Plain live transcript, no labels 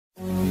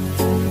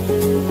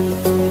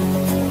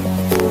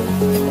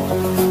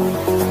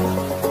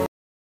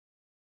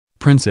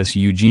Princess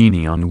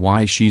Eugenie on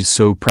why she's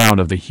so proud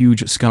of the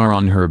huge scar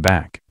on her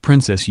back.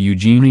 Princess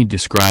Eugenie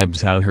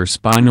describes how her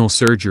spinal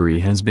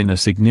surgery has been a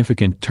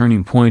significant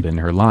turning point in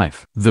her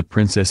life. The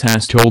princess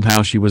has told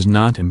how she was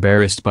not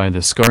embarrassed by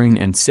the scarring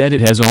and said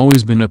it has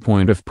always been a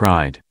point of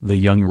pride. The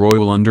young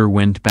royal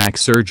underwent back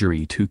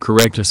surgery to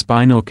correct a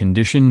spinal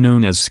condition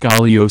known as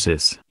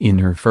scoliosis. In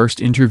her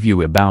first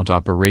interview about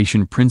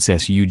Operation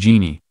Princess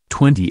Eugenie,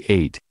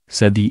 28,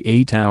 said the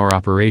 8-hour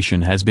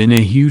operation has been a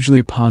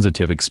hugely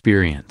positive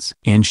experience.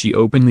 And she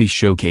openly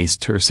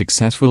showcased her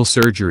successful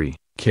surgery,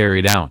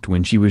 carried out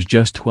when she was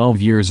just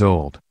 12 years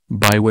old,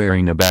 by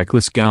wearing a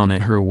backless gown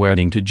at her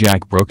wedding to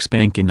Jack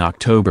Brooksbank in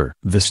October.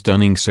 The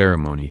stunning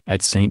ceremony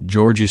at St.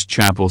 George's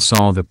Chapel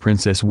saw the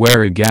princess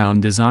wear a gown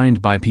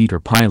designed by Peter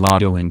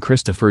Pilotto and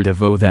Christopher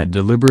DeVoe that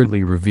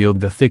deliberately revealed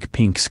the thick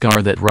pink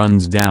scar that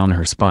runs down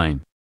her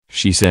spine.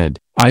 She said,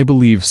 "I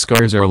believe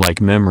scars are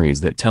like memories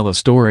that tell a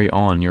story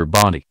on your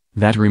body,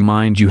 that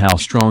remind you how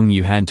strong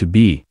you had to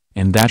be,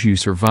 and that you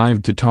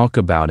survived to talk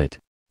about it.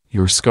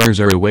 Your scars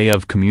are a way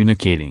of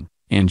communicating,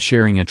 and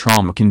sharing a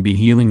trauma can be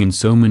healing in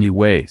so many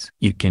ways.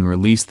 It can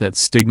release that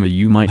stigma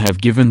you might have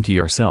given to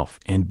yourself,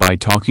 and by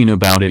talking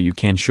about it you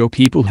can show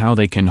people how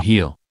they can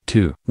heal,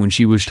 too." When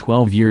she was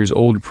 12 years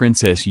old,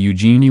 Princess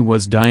Eugenie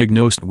was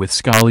diagnosed with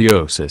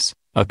scoliosis,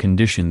 a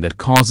condition that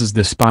causes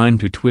the spine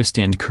to twist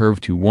and curve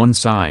to one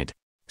side.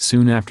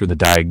 Soon after the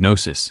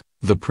diagnosis,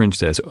 the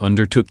princess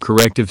undertook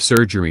corrective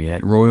surgery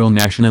at Royal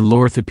National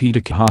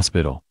Orthopaedic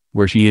Hospital,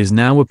 where she is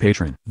now a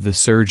patron. The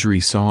surgery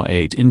saw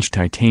 8-inch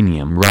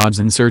titanium rods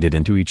inserted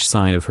into each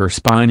side of her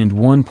spine and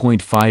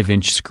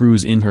 1.5-inch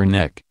screws in her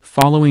neck.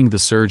 Following the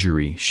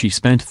surgery, she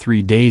spent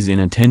 3 days in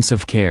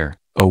intensive care,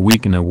 a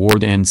week in a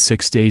ward and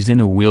 6 days in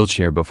a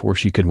wheelchair before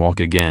she could walk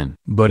again.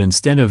 But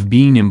instead of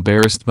being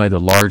embarrassed by the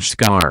large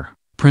scar,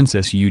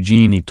 Princess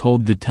Eugenie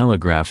told The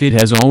Telegraph it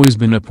has always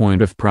been a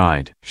point of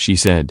pride. She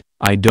said,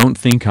 "I don't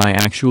think I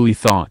actually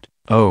thought,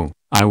 oh,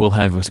 I will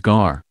have a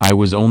scar. I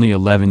was only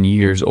 11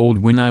 years old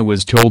when I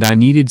was told I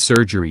needed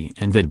surgery,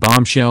 and that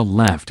bombshell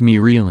left me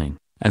reeling,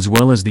 as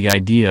well as the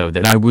idea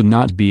that I would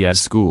not be at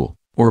school,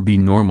 or be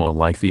normal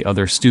like the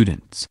other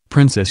students."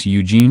 Princess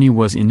Eugenie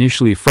was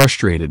initially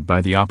frustrated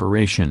by the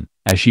operation,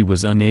 as she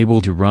was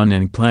unable to run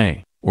and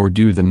play, or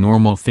do the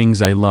normal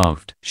things I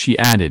loved. She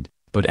added,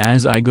 "But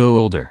as I go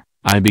older,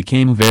 I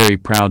became very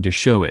proud to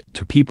show it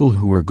to people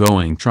who were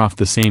going through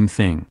the same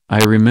thing. I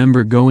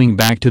remember going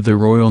back to the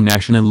Royal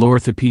National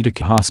Orthopaedic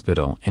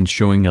Hospital and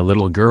showing a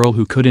little girl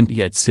who couldn't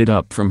yet sit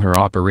up from her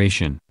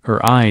operation.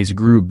 Her eyes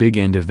grew big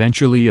and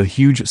eventually a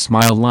huge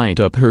smile light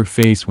up her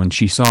face when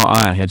she saw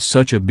I had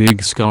such a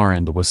big scar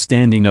and was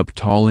standing up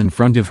tall in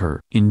front of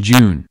her." In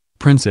June,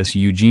 Princess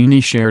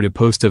Eugenie shared a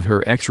post of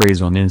her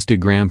x-rays on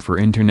Instagram for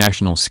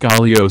International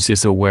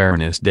Scoliosis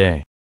Awareness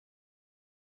Day.